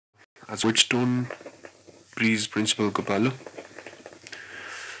आज Wheatstone bridge प्रिन्सिपलको पालो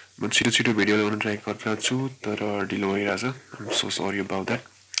म छिटो भिडियो ल्याउन ट्राई गरिरहेको छु तर ढिलो भइरहेछ आइ am so sorry about that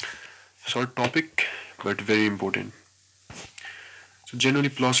short topic but very important so generally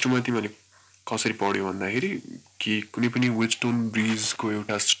plus टूमा तिमीहरूले कसरी पढ्यो भन्दाखेरि कि कुनै पनि Wheatstone ब्रिजको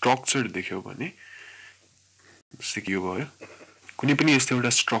एउटा स्ट्रक्चर देख्यौ भने जस्तै कि यो भयो कुनै पनि यस्तो एउटा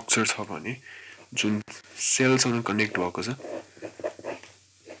स्ट्रक्चर छ भने जुन सेलसँग कनेक्ट भएको छ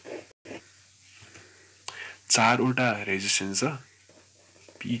चारवटा रेजिस्टेन्स छ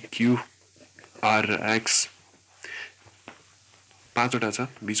P, Q, R, X पाँचवटा छ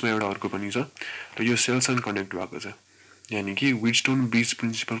बीचमा एउटा अर्को पनि छ र यो सेलसँग कनेक्ट भएको छ यानी कि Wheatstone ब्रिज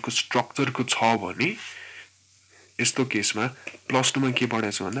प्रिन्सिपलको स्ट्रक्चरको छ भने यस्तो केसमा प्लस टूमा के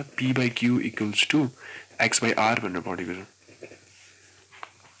पढाएको छ भन्दा P by Q equals to X by R भनेर पढेको छ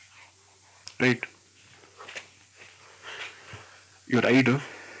राइट यो राइट हो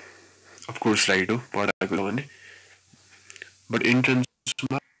अफकोर्स राइट हो पढाएको छ भने बट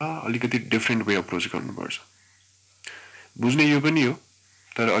इन्ट्रेन्समा अलिकति डिफ्रेन्ट वे अप्रोच गर्नुपर्छ बुझ्ने यो पनि हो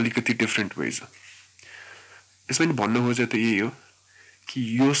तर अलिकति डिफ्रेन्ट वे छ यसमा नि भन्न खोजे त यही हो कि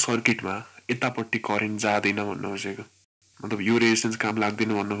यो सर्किटमा यतापट्टि करेन्ट जाँदैन भन्न खोजेको मतलब यो रेजिस्टेन्स काम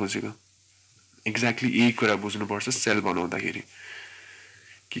लाग्दैन भन्न खोजेको एक्ज्याक्टली यही कुरा बुझ्नुपर्छ सेल बनाउँदाखेरि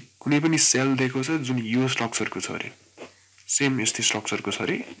कि कुनै पनि सेल दिएको छ जुन यो स्ट्रक्चरको छ अरे सेम यस्तै स्ट्रक्चरको छ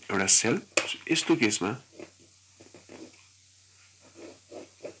अरे एउटा सेल यस्तो केसमा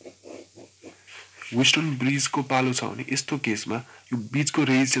Wheatstone ब्रिजको पालो छ भने यस्तो केसमा यो बीचको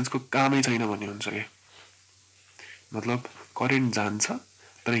रेजिस्टेन्सको कामै छैन भन्ने हुन्छ के मतलब करेन्ट जान्छ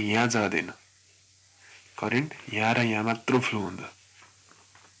तर यहाँ जाँदैन करेन्ट यहाँ र यहाँ मात्र फ्लो हुन्छ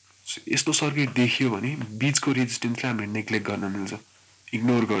यस्तो सर्किट देखियो भने बीचको रेजिस्टेन्सलाई हामीले नेग्लेक्ट गर्न मिल्छ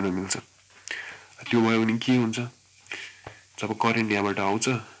इग्नोर गर्न मिल्छ त्यो भयो भने के हुन्छ जब करेन्ट यहाँबाट आउँछ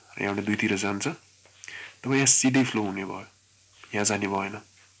र यहाँबाट दुईतिर जान्छ तब यहाँ सिधै फ्लो हुने भयो यहाँ जाने भएन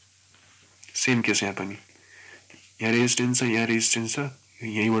सेम केस यहाँ पनि यहाँ रेजिस्टेन्स छ यहाँ रेजिस्टेन्स छ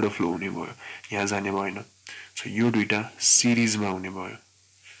यहीँबाट फ्लो हुने भयो यहाँ जाने भएन सो यो दुईटा सिरिजमा हुने भयो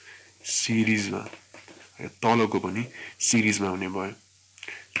सिरिजमा तलको पनि सिरिजमा हुने भयो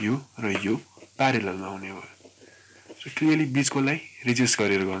यो र यो प्यारेललमा हुने भयो सो क्लियरली बीचकोलाई रेजिस्ट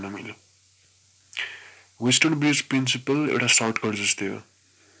गरेर गर्न मिल्यो Wheatstone ब्रिज प्रिन्सिपल एउटा सर्टकट जस्तै हो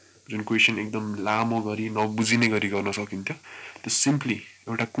जुन क्वेसन एकदम लामो गरी नबुझिने गरी गर्न सकिन्थ्यो त्यो सिम्पली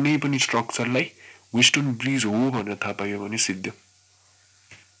एउटा कुनै पनि स्ट्रक्चरलाई Wheatstone ब्रिज हो भनेर थाहा पायो भने सिद्धियो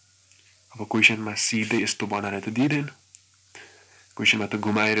अब क्वेसनमा सिधै यस्तो बनाएर त दिँदैन क्वेसनमा त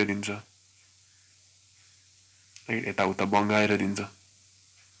घुमाएर दिन्छ यताउता बङ्गाएर दिन्छ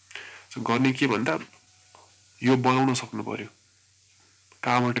सो गर्ने के भन्दा यो बनाउन सक्नु पर्यो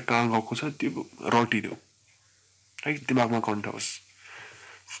कहाँबाट कहाँ गएको छ त्यो रटिदेऊ राइट दिमागमा कन्ट्याओस्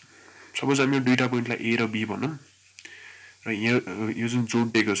सपोज हामी यो दुईटा पोइन्टलाई ए र बी भनौँ र यो जुन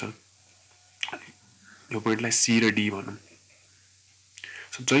जोडिएको छ यो पोइन्टलाई सी र डी भनौँ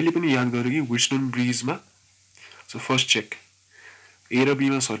सो जहिले पनि याद गर्यो कि Wheatstone ब्रिजमा सो फर्स्ट चेक ए र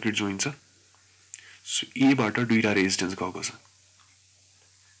बीमा सर्किट जोइन छ सो एबाट दुईटा रेजिस्टेन्स गएको छ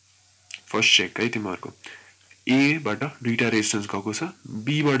फर्स्ट चेक है तिमीहरूको एबाट दुईटा रेजिस्टेन्स गएको छ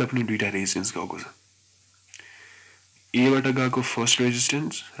बीबाट पनि दुईटा रेजिस्टेन्स गएको छ एबाट गएको फर्स्ट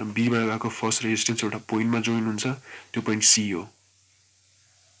रेजिस्टेन्स र बीबाट गएको फर्स्ट रेजिस्टेन्स एउटा पोइन्टमा जोइन हुन्छ त्यो पोइन्ट सी हो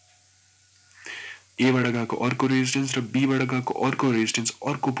एबाट गएको अर्को रेजिस्टेन्स र बीबाट गएको अर्को रेजिस्टेन्स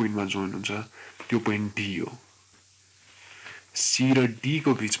अर्को पोइन्टमा जोइन हुन्छ त्यो पोइन्ट डी हो सी र डी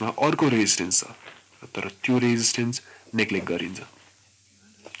को बीचमा अर्को रेजिस्टेन्स छ तर त्यो रेजिस्टेन्स नेग्लेक्ट गरिन्छ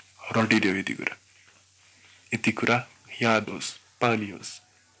रटिदियो यति कुरा याद होस् पानी होस्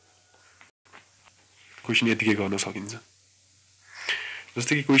क्वेसन यतिकै गर्न सकिन्छ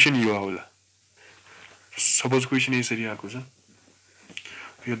जस्तै कि क्वेसन यो होला सपोज क्वेसन यसरी आएको छ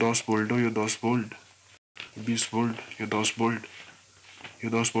यो 10 भोल्ट हो यो 10 भोल्ट 20 भोल्ट यो 10 भोल्ट यो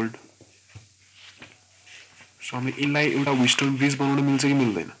 10 भोल्ट सो हामीले यसलाई एउटा Wheatstone ब्रिज बनाउन मिल्छ कि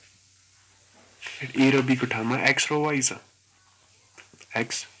मिल्दैन ए र बी को ठाउँमा एक्स र वाई छ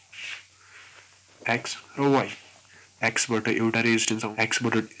एक्स र वाई एक्सबाट एउटा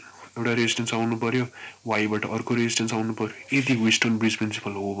रेजिस्टेन्स आउनु पर्यो वाईबाट अर्को रेजिस्टेन्स आउनु पर्यो यदि Wheatstone ब्रिज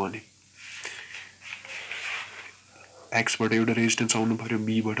प्रिन्सिपल हो भने एक्सबाट एउटा रेजिस्टेन्स आउनु पर्यो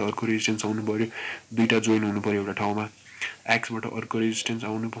बीबाट अर्को रेजिस्टेन्स आउनु पर्यो दुईटा जोइन हुनु पर्यो एउटा ठाउँमा एक्सबाट अर्को रेजिस्टेन्स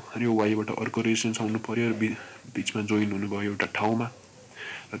आउनु पर्यो वाईबाट अर्को रेजिस्टेन्स आउनु पर्यो र बीचमा जोइन हुनु भयो एउटा ठाउँमा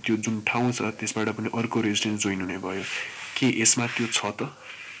र त्यो जुन ठाउँ छ त्यसबाट पनि अर्को रेजिस्टेन्स जोइन हुने भयो के यसमा त्यो छ त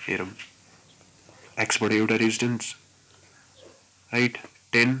हेरौँ एक्सबाट एउटा रेजिस्टेन्स राइट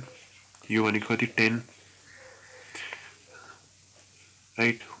 10 यो भनेको कति 10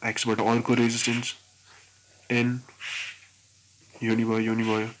 राइट एक्सबाट अर्को रेजिस्टेन्स 10 यो नि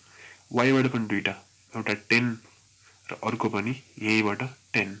भयो वाइबाट पनि दुईटा एउटा 10 र अर्को पनि यहीबाट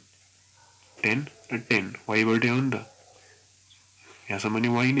 10 र 10 वाइबाटै हो नि त यहाँसम्म नि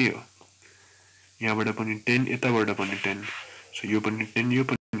वाइ नै हो यहाँबाट पनि 10 यताबाट पनि 10 सो यो पनि 10 यो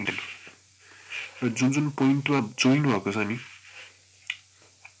पनि 10 र जुन पोइन्टमा जोइन भएको छ नि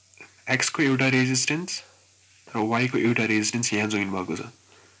एक्स को एउटा रेजिस्टेन्स र वाइ को एउटा रेजिस्टेन्स यहाँ जोइन भएको छ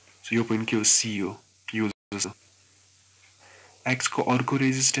सो यो पोइन्ट के हो सी हो यो एक्स को अर्को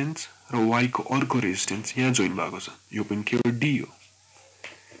रेजिस्टेन्स र वाइ को अर्को रेजिस्टेन्स यहाँ जोइन भएको छ यो पोइन्ट के हो डी हो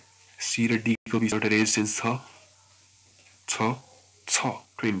सी र डी को बीच एउटा रेजिस्टेन्स छ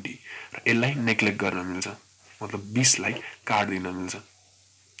 20 र यसलाई नेग्लेक्ट गर्न मिल्छ मतलब 20 लाई काट दिन मिल्छ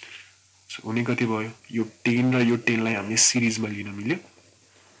सो उनी कति भयो यो 10 र यो 10 लाई हामीले सिरिजमा लिन मिल्यो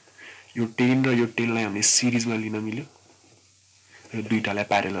यो 10 र यो 10 लाई हामीले सिरिजमा लिन मिल्यो र दुईटालाई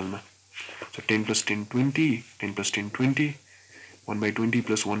प्यारेललमा सो 10 + 10 20 10 + 10 20 1/20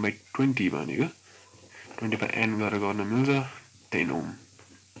 + 1/20 भनेको 20/n गरेर गर्न मिल्छ 10 ओम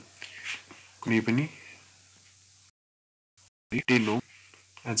कुनै पनि 10 ओम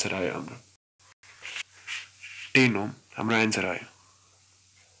आन्सर आयो हाम्रो 10 ओम हाम्रो आन्सर आयो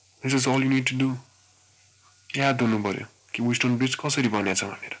this is all you need to do याद हुनु पर्यो कि व्हीटस्टोन ब्रिज कसरी बनेको छ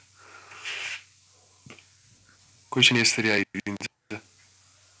भनेर क्वेसन यसरी आइदिन्छ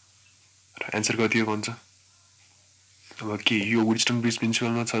र आन्सर कति हो भन्छ अब के यो व्हीटस्टोन ब्रिज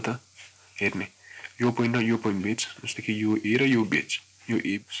प्रिन्सिपलमा छ त हेर्ने यो पोइन्ट र यो पोइन्ट बीच जस्तै कि यो ए र यो बीच यो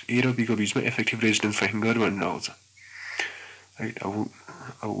ए र बी को बीचमा इफेक्टिभ रेजिस्टेन्स फाइन्ड गर भनेर आउँछ राइट अब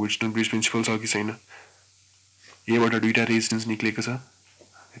व्हीटस्टोन ब्रिज प्रिन्सिपल छ कि छैन एबाट दुईटा रेजिस्टेन्स निक्लेको छ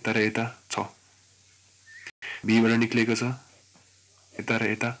यता र यता छ बीबाट निक्लेको छ यता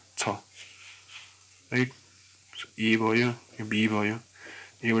र यता छ राइट ए भयो यो बी भयो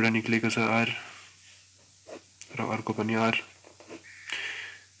एबाट निक्लेको छ आर र अर्को पनि आर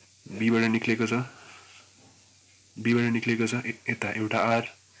बीबाट निक्लेको छ यता एउटा आर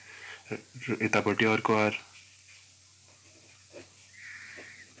र यतापट्टि अर्को आर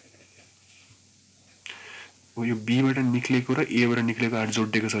यो बीबाट निक्लेको र एबाट निक्लेको आर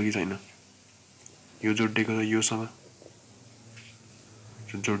जोडिएको छ कि छैन यो जोडिएको छ योसँग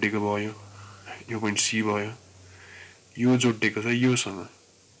जोडिएको भयो यो पोइन्ट सी भयो यो जोडिएको छ योसँग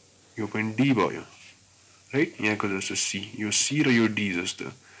यो पोइन्ट डी भयो राइट यहाँको जस्तो सी यो सी र यो डी जस्तो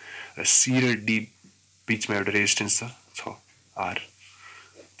सी र डी बीचमा एउटा रेजिस्टेन्स छ आर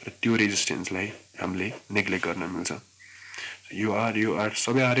तर त्यो रेजिस्टेन्सलाई हामीले नेग्लेक्ट गर्न मिल्छ यो आर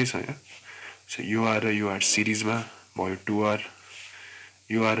सबै आरै छ यहाँ सो यो आर र यो आर सिरिजमा भयो 2r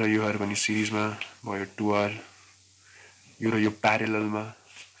यो आर र यो आर पनि सिरिजमा भयो 2r यो र यो प्यारेललमा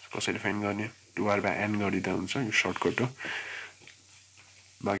कसरी फाइन्ड गर्ने 2r/n गरिदिँदा हुन्छ यो सर्टकट हो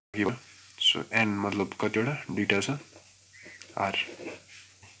बाँकी सो n मतलब कतिवटा दुईटा छ r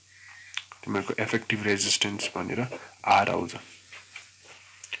तिमीहरूको इफेक्टिभ रेजिस्टेन्स भनेर r आउँछ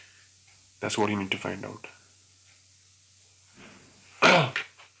that's what you need to find out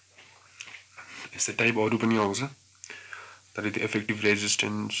यस्तै टाइप अरू पनि आउँछ तर त्यो इफेक्टिभ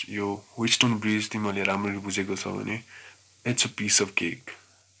रेजिस्टेन्स यो व्हीटस्टोन ब्रिज तिमीहरूले राम्ररी बुझेको छ भने it's a piece of cake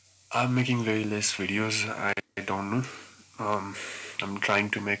I am making very less videos I don't know I'm trying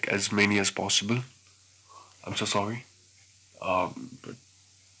to make as many as possible. I'm so sorry. But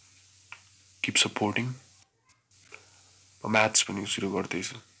keep supporting. Maths पनि सुरु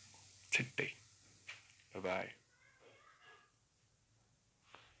गर्दैछु छिट्टै. Bye bye.